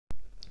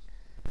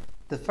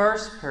The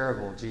first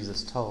parable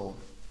Jesus told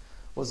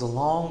was a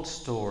long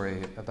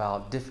story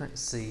about different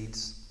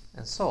seeds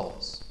and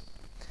souls.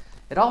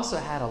 It also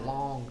had a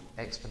long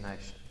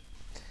explanation.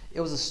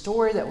 It was a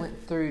story that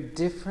went through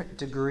different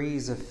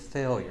degrees of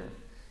failure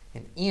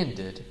and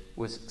ended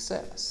with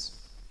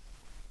success.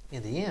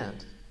 In the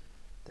end,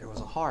 there was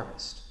a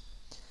harvest.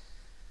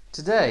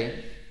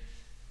 Today,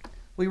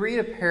 we read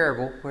a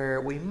parable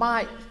where we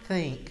might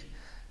think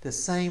the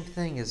same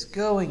thing is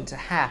going to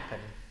happen,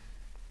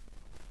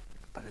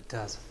 but it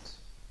doesn't.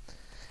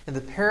 In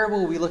the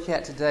parable we look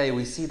at today,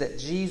 we see that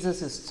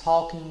Jesus is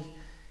talking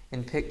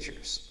in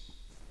pictures.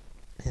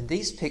 And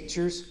these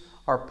pictures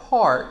are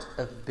part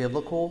of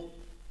biblical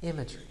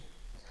imagery.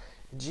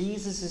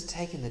 Jesus is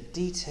taking the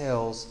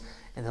details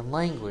and the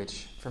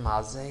language from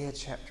Isaiah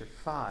chapter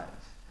 5.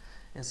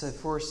 And so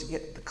for us to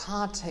get the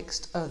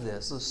context of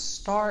this, let's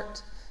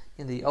start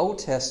in the Old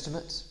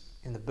Testament,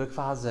 in the book of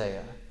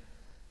Isaiah,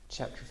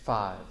 chapter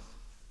 5,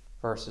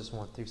 verses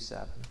 1 through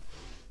 7.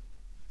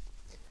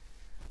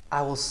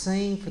 I will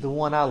sing for the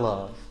one I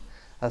love,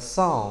 a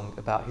song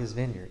about his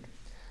vineyard.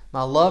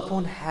 My loved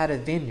one had a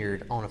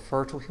vineyard on a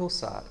fertile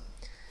hillside.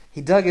 He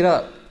dug it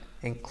up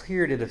and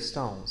cleared it of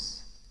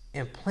stones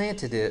and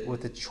planted it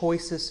with the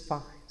choicest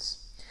vines.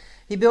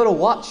 He built a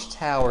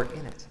watchtower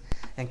in it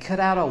and cut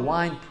out a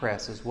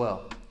winepress as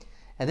well.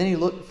 And then he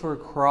looked for a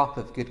crop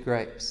of good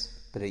grapes,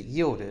 but it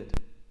yielded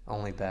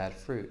only bad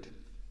fruit.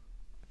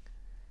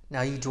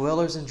 Now you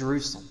dwellers in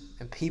Jerusalem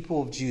and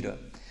people of Judah,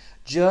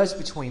 judge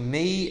between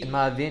me and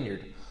my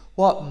vineyard.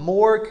 What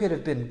more could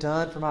have been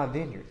done for my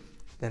vineyard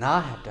than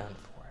I have done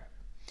for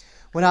it?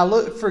 When I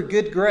looked for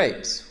good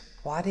grapes,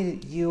 why did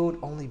it yield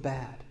only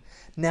bad?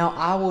 Now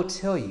I will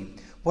tell you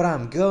what I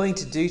am going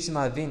to do to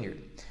my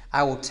vineyard.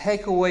 I will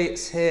take away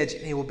its hedge,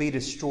 and it will be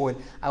destroyed.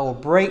 I will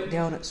break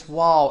down its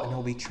wall, and it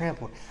will be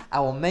trampled. I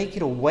will make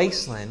it a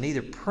wasteland,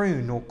 neither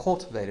pruned nor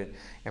cultivated,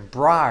 and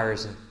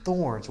briars and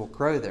thorns will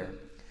grow there.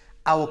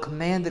 I will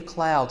command the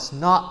clouds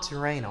not to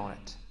rain on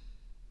it.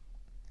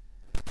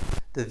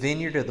 The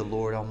vineyard of the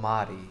Lord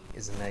Almighty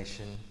is the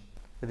nation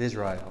of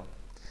Israel,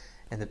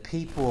 and the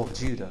people of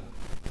Judah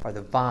are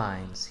the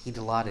vines he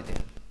delighted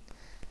in.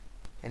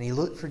 And he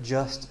looked for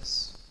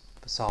justice,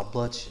 but saw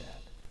bloodshed,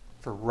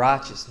 for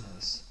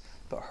righteousness,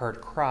 but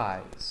heard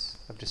cries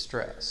of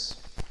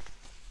distress.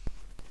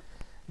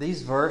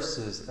 These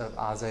verses of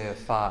Isaiah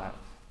 5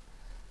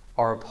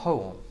 are a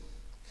poem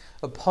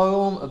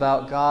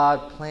about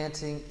God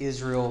planting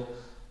Israel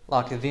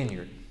like a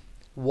vineyard,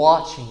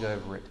 watching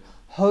over it,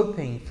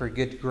 hoping for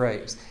good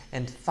grapes,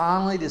 and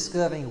finally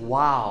discovering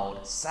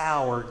wild,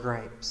 sour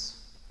grapes.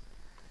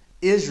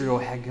 Israel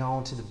had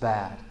gone to the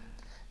bad,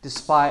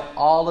 despite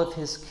all of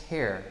his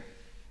care.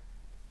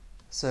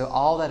 So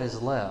all that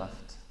is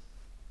left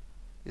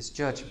is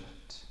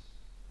judgment.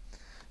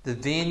 The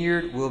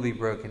vineyard will be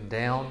broken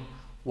down,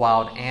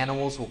 wild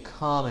animals will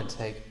come and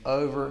take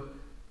over,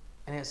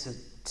 and it's a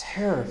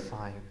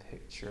terrifying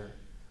picture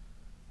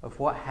of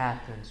what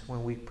happens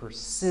when we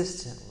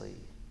persistently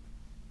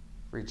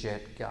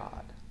reject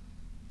God.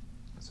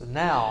 So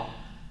now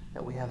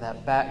that we have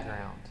that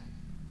background,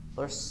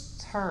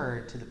 let's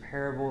turn to the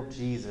parable of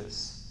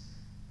Jesus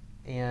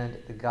in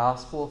the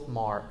Gospel of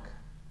Mark,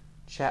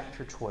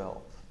 chapter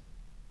 12,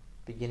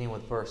 beginning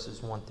with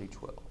verses 1 through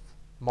 12.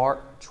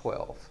 Mark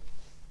 12.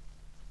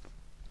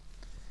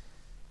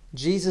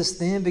 Jesus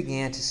then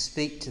began to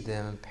speak to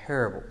them in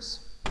parables.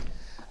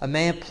 A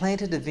man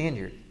planted a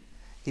vineyard.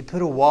 He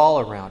put a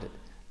wall around it,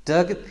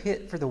 dug a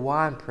pit for the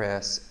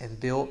winepress, and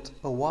built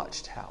a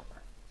watchtower.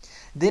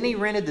 Then he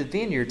rented the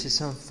vineyard to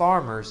some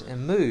farmers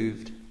and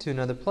moved to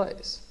another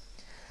place.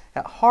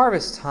 At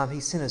harvest time, he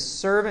sent a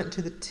servant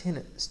to the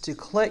tenants to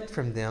collect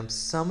from them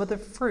some of the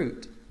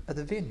fruit of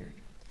the vineyard.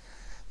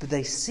 But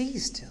they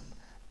seized him,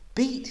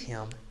 beat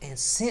him, and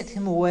sent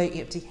him away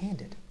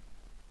empty-handed.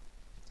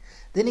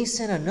 Then he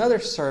sent another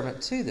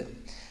servant to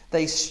them.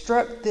 They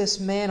struck this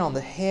man on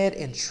the head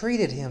and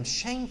treated him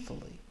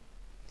shamefully.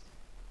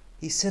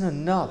 He sent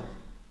another,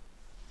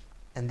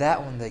 and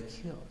that one they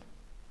killed.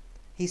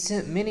 He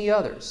sent many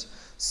others.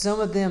 Some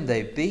of them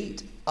they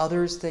beat,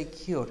 others they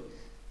killed.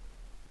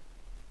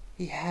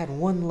 He had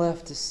one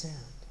left to send,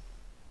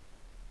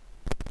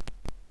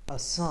 a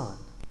son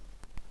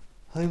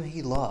whom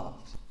he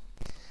loved.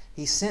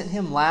 He sent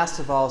him last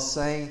of all,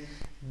 saying,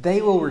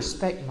 "They will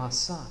respect my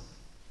son."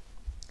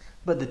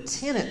 But the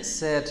tenants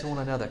said to one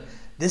another,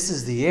 "This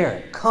is the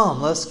heir.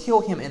 Come, let's kill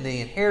him, and the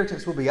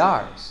inheritance will be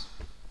ours."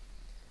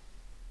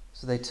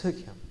 So they took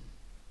him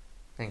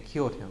and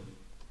killed him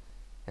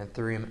and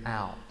threw him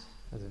out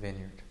of the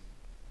vineyard.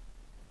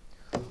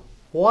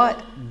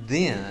 What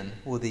then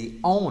will the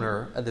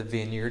owner of the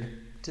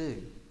vineyard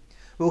do?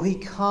 Will he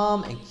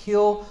come and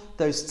kill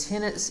those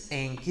tenants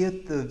and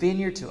give the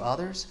vineyard to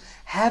others?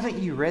 Haven't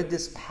you read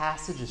this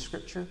passage of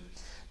Scripture?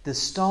 The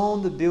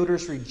stone the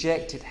builders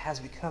rejected has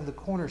become the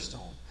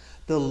cornerstone.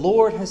 The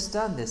Lord has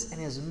done this and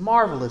is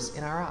marvelous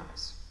in our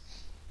eyes.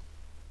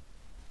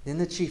 Then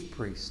the chief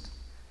priest,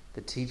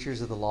 the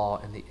teachers of the law,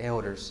 and the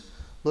elders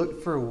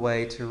looked for a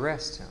way to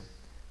arrest him,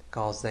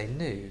 because they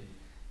knew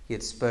he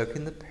had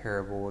spoken the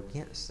parable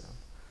against them.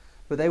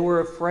 But they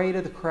were afraid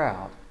of the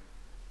crowd,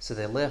 so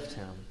they left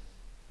him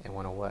and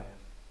went away.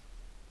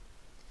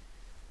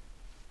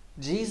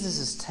 Jesus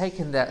has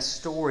taken that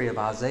story of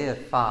Isaiah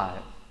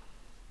 5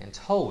 and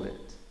told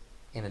it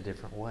in a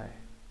different way.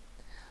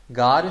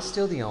 God is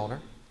still the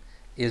owner.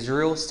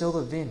 Israel is still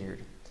the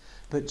vineyard.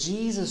 But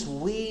Jesus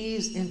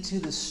weaves into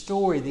the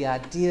story the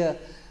idea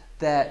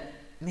that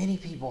many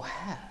people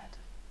had.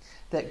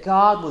 That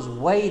God was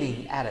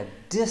waiting at a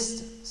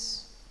distance.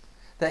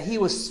 That He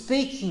was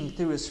speaking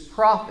through His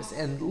prophets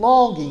and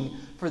longing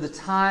for the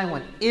time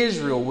when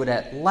Israel would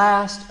at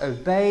last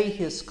obey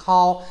His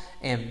call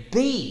and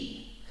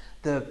be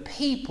the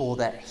people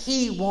that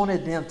He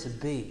wanted them to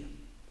be.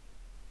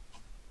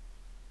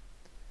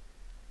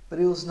 But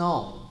it was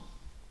known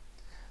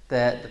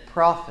that the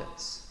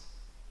prophets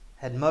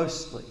had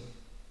mostly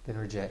been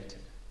rejected.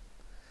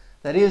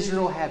 That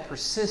Israel had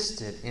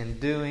persisted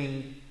in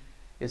doing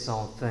its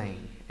own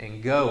thing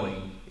and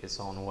going its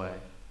own way.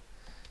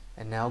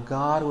 And now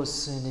God was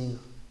sending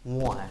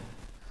one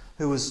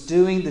who was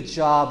doing the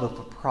job of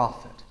a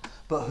prophet,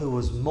 but who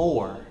was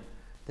more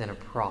than a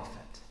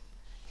prophet.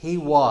 He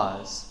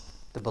was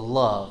the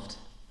beloved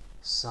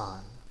Son.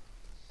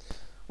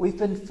 We've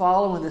been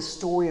following the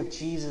story of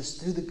Jesus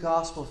through the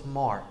Gospel of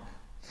Mark.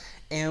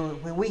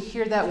 And when we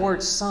hear that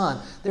word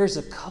Son, there's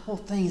a couple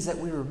things that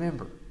we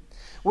remember.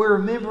 We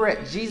remember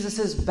at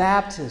Jesus'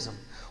 baptism,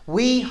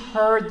 we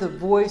heard the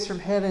voice from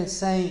heaven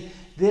saying,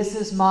 "This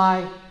is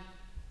my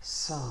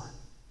Son."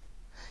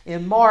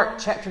 In Mark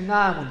chapter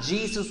 9, when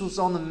Jesus was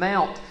on the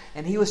mount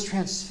and He was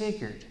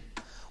transfigured,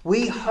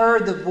 we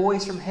heard the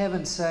voice from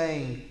heaven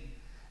saying,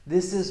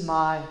 "This is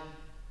my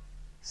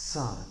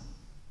Son."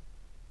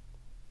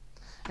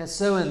 And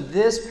so in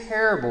this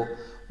parable,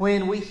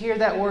 when we hear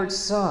that word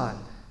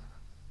Son,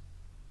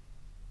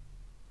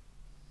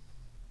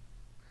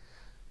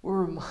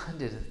 we're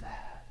reminded of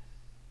that.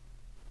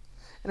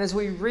 And as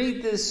we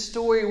read this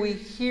story, we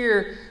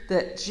hear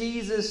that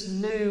Jesus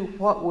knew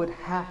what would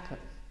happen.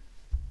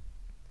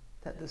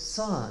 That the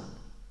Son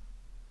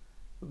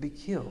would be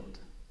killed.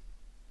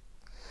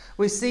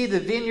 We see the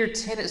vineyard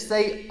tenants,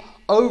 they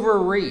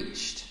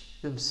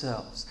overreached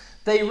themselves.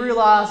 They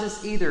realize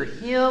it's either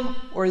Him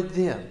or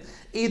them.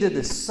 Either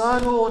the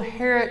Son will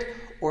inherit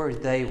or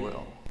they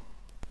will.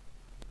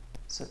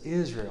 So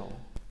Israel,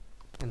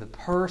 in the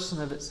person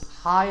of its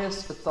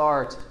highest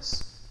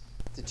authorities,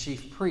 the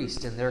chief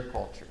priest in their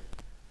culture,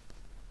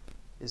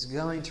 is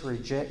going to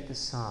reject the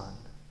Son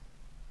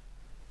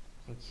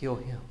and kill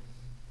Him.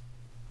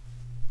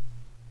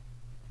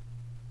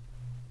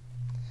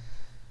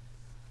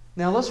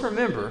 Now let's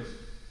remember,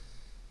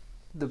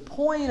 the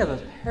point of a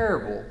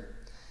parable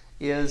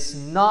is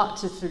not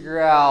to figure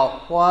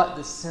out what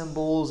the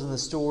symbols and the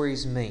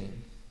stories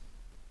mean.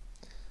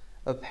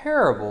 A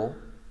parable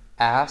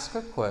asks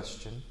a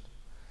question,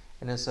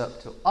 and it's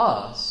up to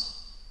us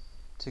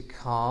to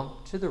come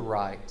to the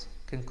right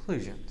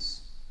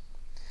conclusions.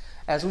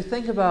 As we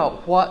think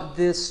about what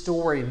this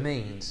story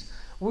means,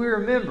 we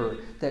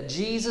remember that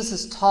Jesus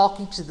is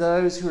talking to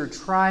those who are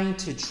trying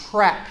to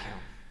trap Him.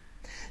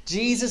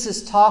 Jesus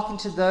is talking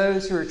to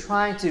those who are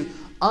trying to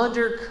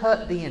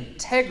undercut the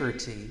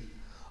integrity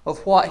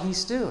of what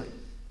He's doing.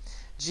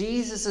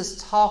 Jesus is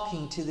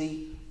talking to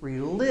the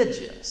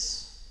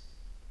religious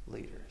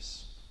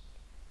leaders.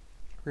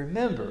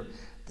 Remember,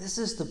 this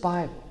is the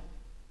Bible.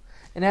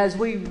 And as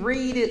we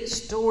read its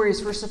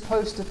stories, we're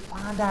supposed to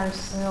find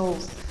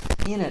ourselves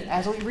in it.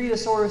 As we read a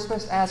story, we're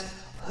supposed to ask,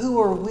 who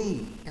are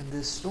we in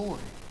this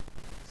story?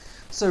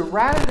 So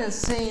rather than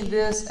seeing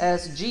this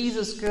as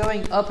Jesus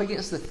going up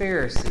against the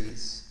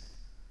Pharisees,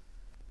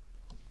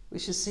 we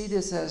should see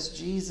this as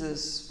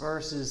Jesus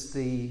versus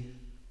the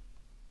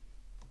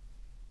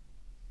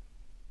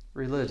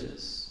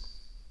religious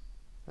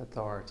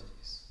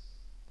authorities.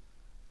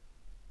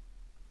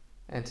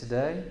 And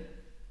today,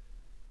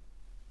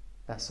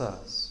 that's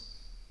us.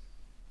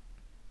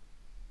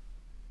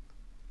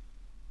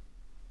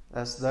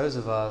 That's those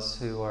of us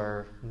who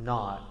are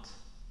not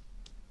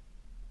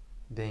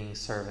being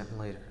servant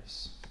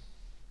leaders.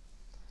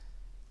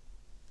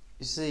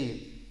 You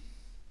see,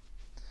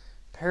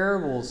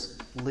 parables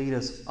lead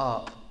us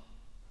up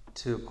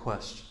to a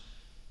question.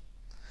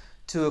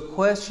 To a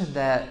question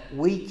that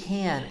we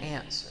can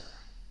answer.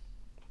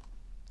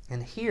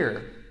 And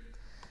here,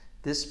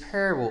 this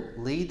parable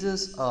leads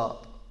us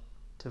up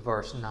to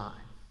verse 9.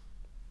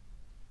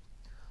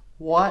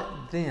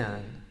 What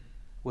then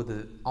would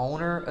the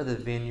owner of the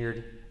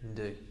vineyard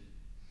do?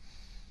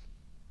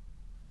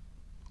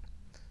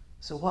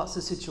 So what's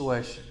the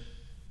situation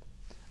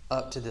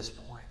up to this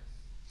point?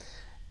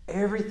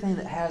 Everything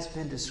that has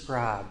been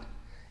described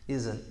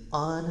is an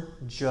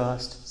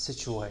unjust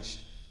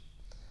situation.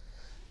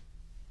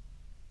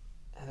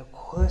 And the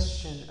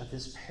question of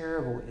this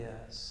parable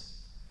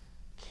is,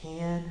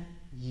 can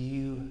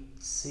you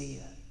see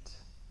it?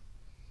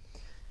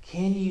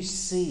 Can you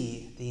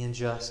see the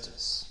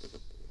injustice?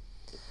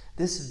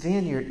 This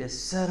vineyard is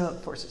set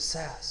up for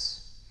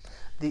success.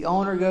 The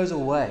owner goes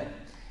away,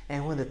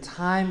 And when the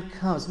time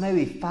comes,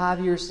 maybe 5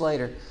 years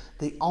later,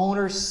 the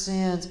owner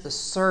sends a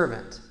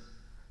servant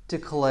to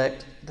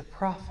collect the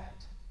profit.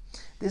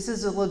 This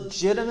is a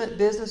legitimate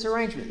business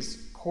arrangement. It's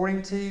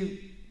according to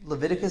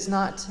Leviticus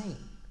 19.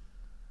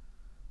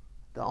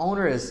 The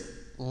owner has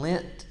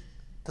lent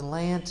the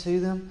land to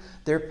them.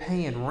 They're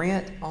paying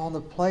rent on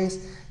the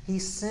place.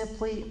 He's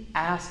simply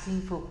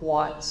asking for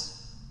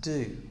what's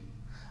due.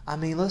 I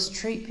mean, let's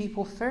treat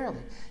people fairly.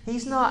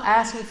 He's not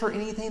asking for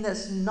anything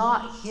that's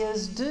not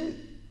his due.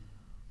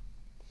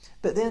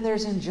 But then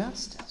there's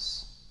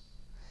injustice.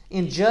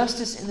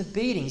 Injustice in the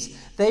beatings.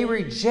 They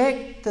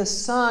reject the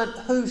son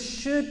who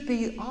should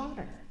be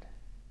honored.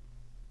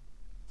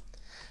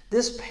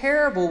 This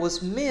parable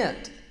was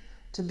meant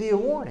to be a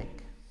warning.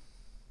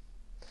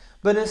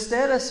 But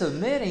instead of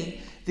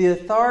submitting, the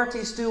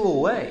authorities do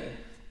away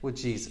with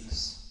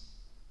Jesus.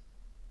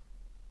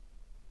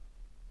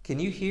 Can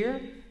you hear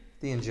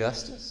the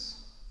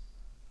injustice?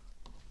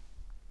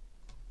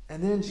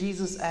 And then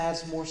Jesus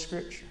adds more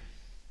scripture.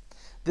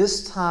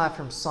 This time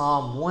from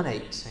Psalm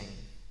 118.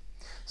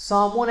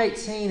 Psalm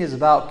 118 is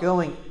about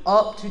going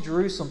up to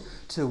Jerusalem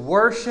to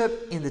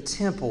worship in the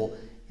temple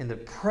in the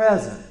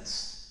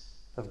presence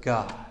of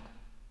God.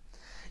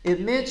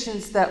 It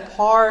mentions that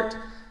part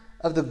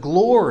of the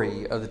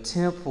glory of the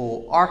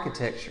temple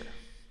architecture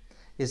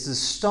is the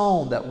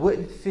stone that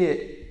wouldn't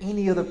fit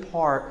any other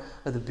part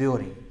of the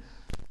building.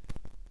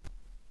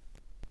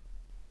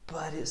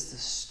 But it's the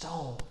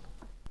stone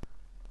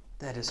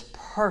that is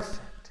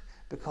perfect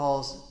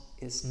because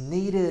it's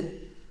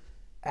needed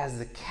as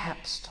the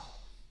capstone.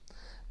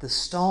 The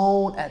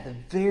stone at the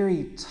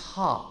very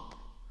top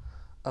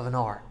of an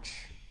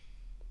arch.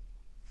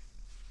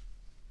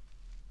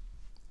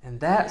 And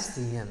that's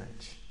the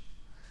image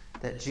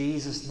that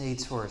Jesus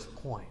needs for his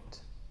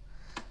point.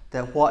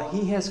 That what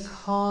he has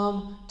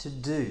come to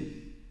do,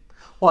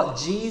 what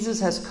Jesus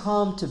has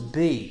come to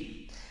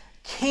be,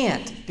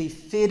 can't be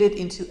fitted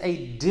into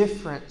a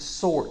different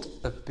sort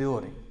of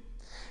building.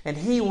 And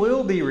he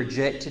will be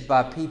rejected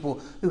by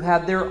people who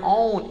have their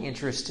own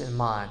interest in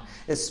mind,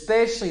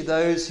 especially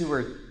those who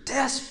are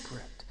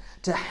desperate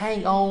to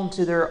hang on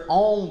to their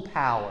own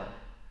power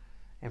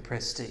and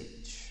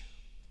prestige.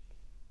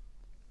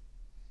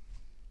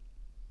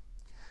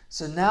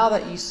 So now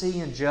that you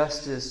see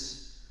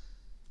injustice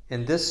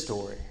in this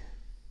story,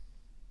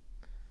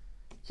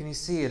 can you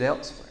see it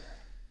elsewhere?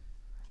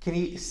 Can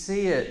you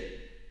see it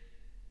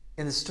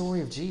in the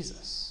story of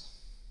Jesus?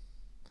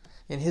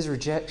 In his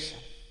rejection,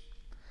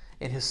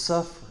 in his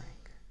suffering,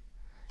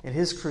 in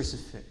his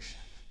crucifixion.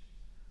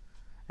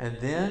 And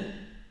then,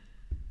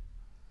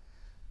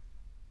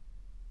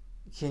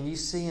 can you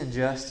see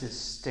injustice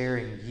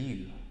staring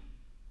you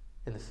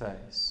in the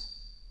face?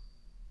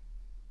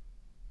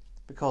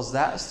 Because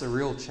that's the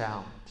real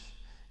challenge,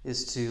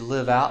 is to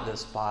live out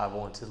this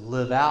Bible and to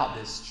live out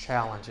this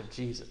challenge of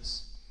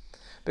Jesus.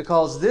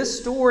 Because this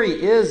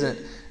story isn't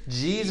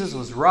Jesus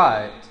was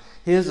right,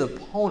 his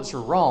opponents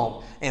are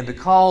wrong, and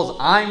because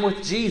I'm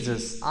with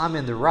Jesus, I'm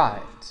in the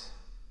right.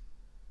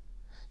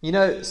 You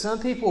know, some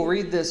people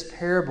read this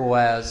parable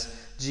as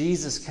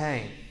Jesus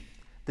came.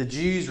 The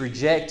Jews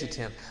rejected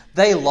him.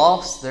 They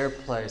lost their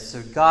place,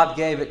 so God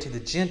gave it to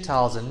the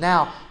Gentiles, and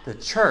now the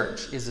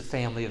church is the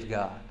family of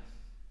God.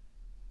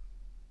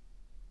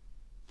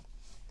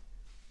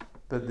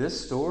 But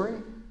this story,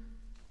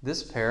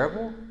 this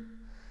parable,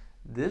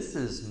 this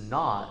is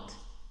not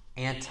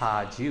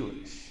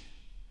anti-Jewish.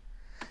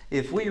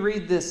 If we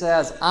read this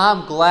as,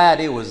 I'm glad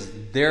it was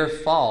their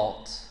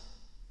fault,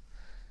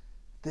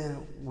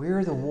 then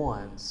we're the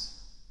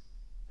ones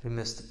who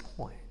missed the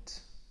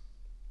point.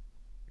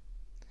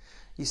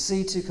 You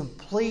see, to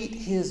complete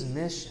his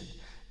mission,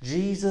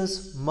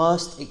 Jesus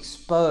must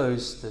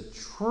expose the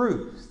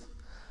truth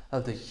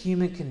of the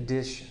human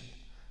condition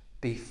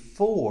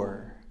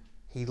before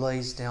he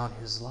lays down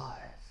his life.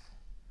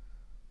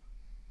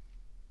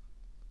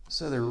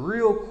 So the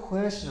real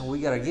question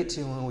we got to get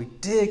to when we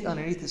dig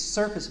underneath the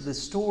surface of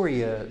this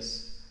story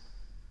is,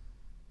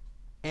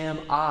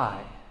 am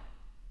I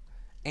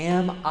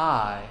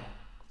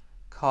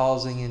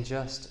causing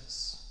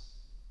injustice?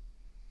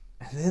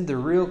 And then the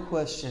real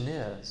question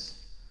is,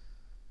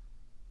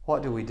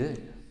 what do we do?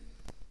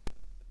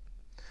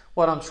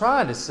 What I'm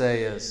trying to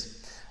say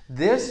is,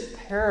 this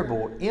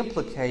parable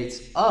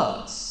implicates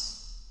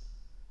us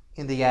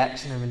in the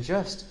action of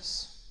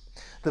injustice.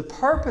 The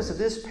purpose of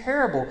this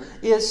parable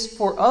is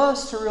for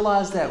us to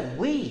realize that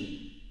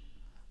we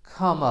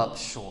come up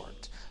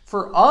short.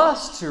 For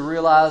us to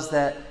realize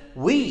that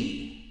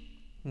we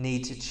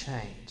need to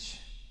change.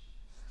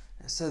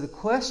 And so the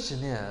question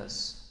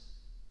is,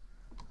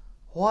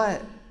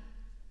 what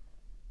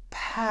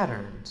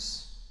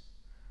patterns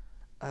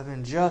of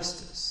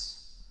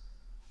injustice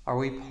are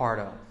we part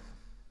of?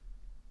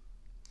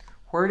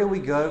 Where do we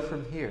go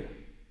from here?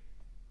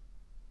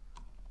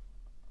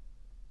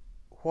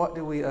 What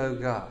do we owe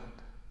God?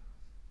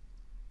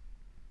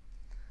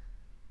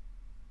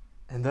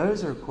 And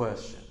those are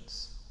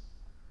questions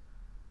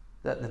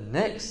that the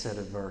next set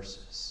of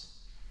verses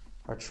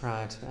are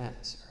trying to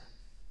answer.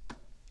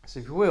 So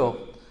if you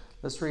will,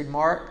 Let's read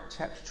Mark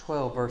chapter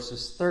 12,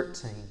 verses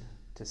 13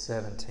 to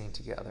 17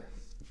 together.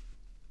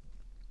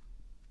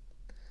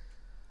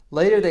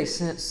 Later they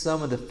sent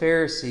some of the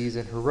Pharisees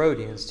and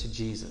Herodians to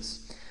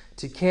Jesus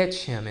to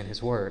catch him in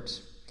his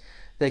words.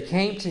 They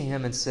came to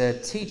him and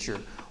said,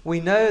 "Teacher, we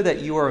know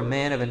that you are a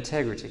man of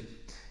integrity.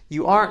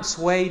 You aren't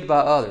swayed by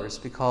others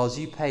because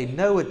you pay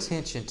no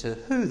attention to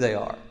who they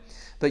are,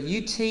 but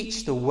you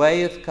teach the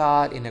way of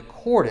God in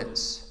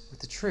accordance with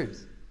the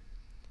truth.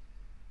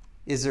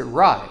 Is it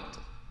right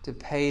to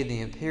pay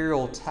the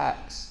imperial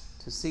tax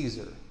to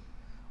Caesar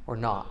or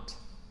not?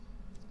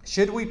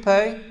 Should we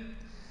pay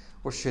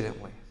or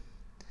shouldn't we?"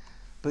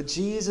 But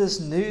Jesus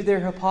knew their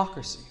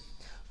hypocrisy.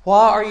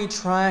 "Why are you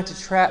trying to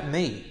trap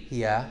me?"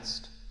 he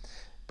asked.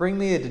 "Bring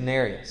me a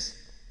denarius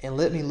and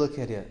let me look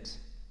at it."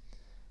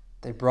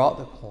 They brought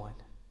the coin.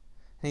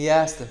 And he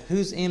asked them,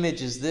 "Whose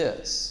image is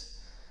this?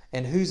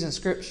 And whose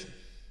inscription?"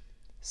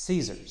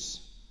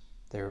 "Caesar's,"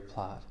 they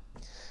replied.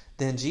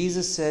 Then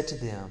Jesus said to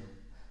them,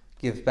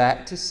 "Give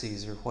back to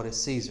Caesar what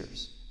is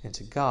Caesar's, and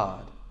to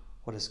God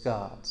what is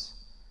God's."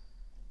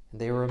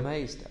 And they were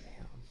amazed at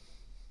him.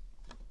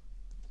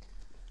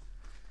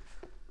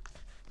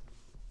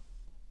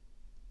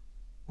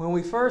 When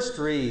we first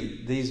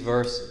read these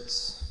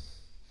verses,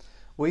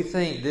 we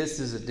think this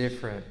is a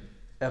different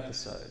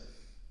episode.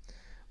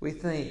 We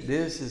think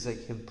this is a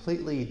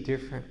completely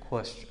different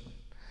question.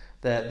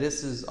 That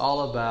this is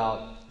all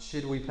about,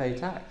 should we pay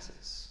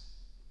taxes?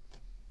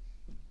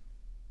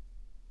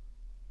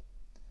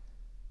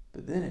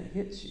 But then it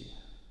hits you.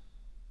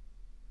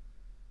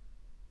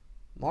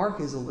 Mark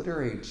is a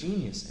literary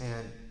genius,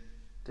 and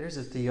there's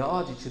a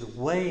theology to the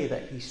way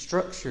that he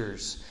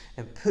structures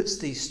and puts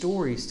these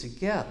stories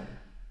together.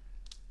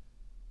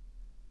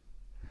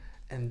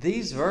 And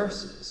these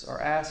verses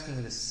are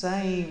asking the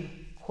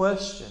same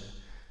question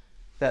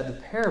that the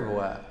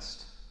parable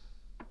asked.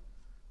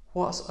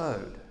 What's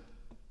owed?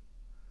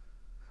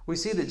 We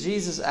see that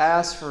Jesus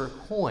asked for a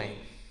coin.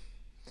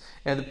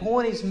 And the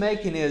point he's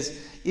making is,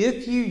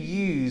 if you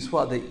use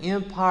what the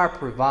empire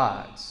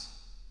provides,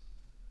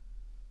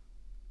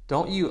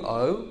 don't you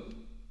owe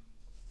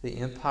the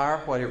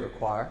empire what it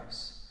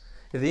requires?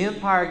 If the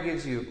empire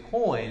gives you a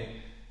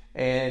coin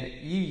and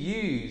you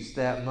use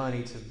that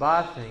money to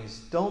buy things,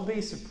 don't be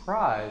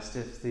surprised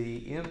if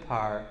the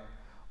empire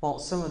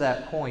wants some of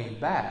that coin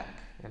back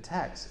in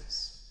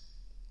taxes.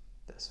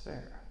 That's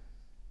fair.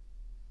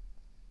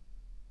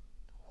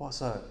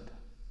 What's owed?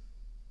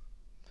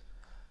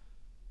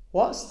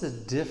 What's the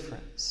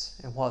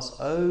difference in what's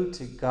owed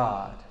to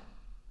God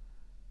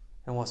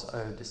and what's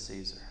owed to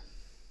Caesar?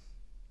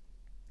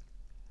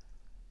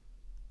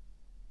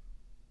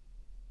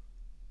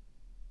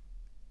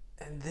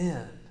 And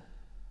then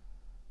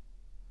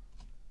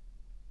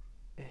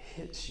it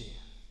hits you,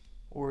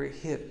 or it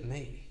hit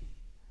me,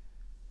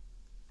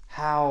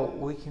 how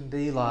we can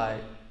be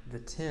like the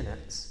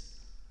tenants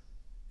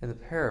in the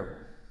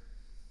parable.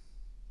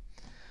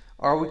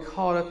 Are we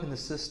caught up in the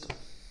system?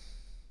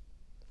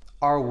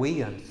 Are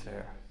we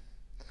unfair?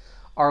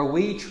 Are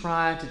we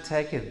trying to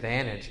take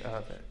advantage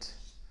of it?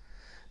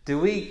 Do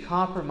we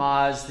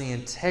compromise the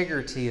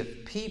integrity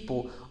of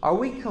people? Are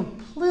we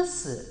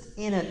complicit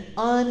in an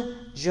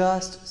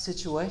unjust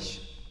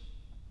situation?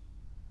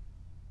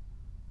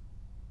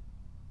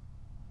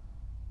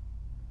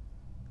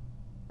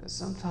 And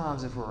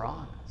sometimes, if we're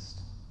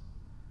honest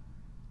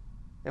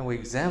and we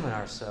examine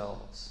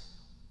ourselves,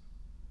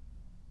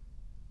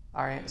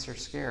 our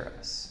answers scare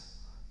us.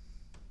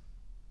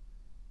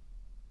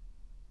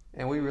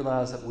 And we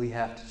realize that we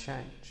have to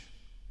change.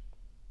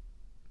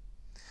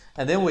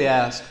 And then we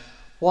ask,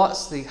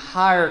 what's the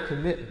higher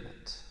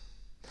commitment?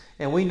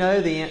 And we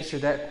know the answer to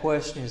that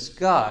question is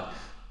God.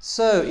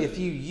 So if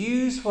you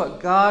use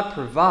what God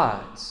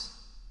provides,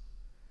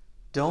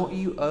 don't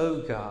you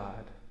owe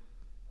God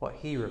what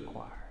He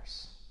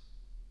requires?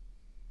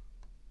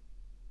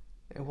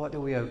 And what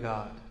do we owe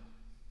God?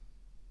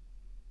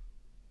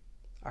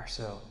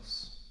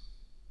 Ourselves.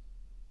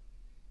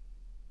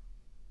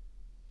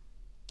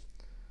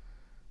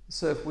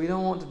 So if we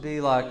don't want to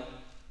be like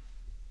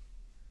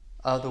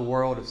the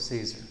world of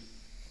Caesar,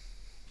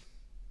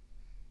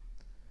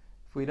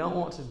 if we don't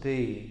want to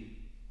be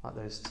like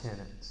those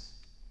tenants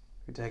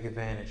who take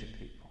advantage of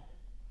people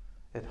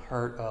and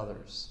hurt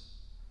others,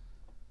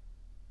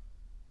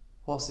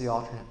 what's the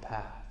alternate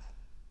path?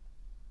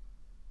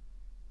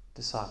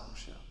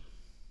 Discipleship.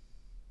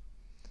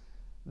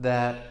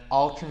 That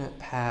alternate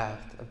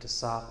path of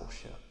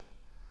discipleship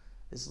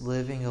is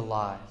living a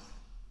life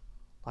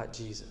like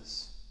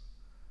Jesus,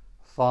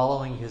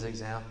 following His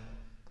example,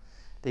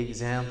 the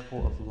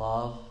example of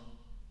love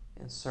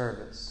and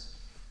service,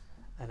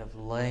 and of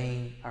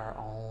laying our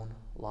own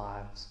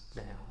lives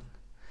down.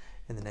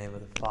 In the name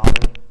of the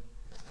Father,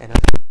 and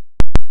of the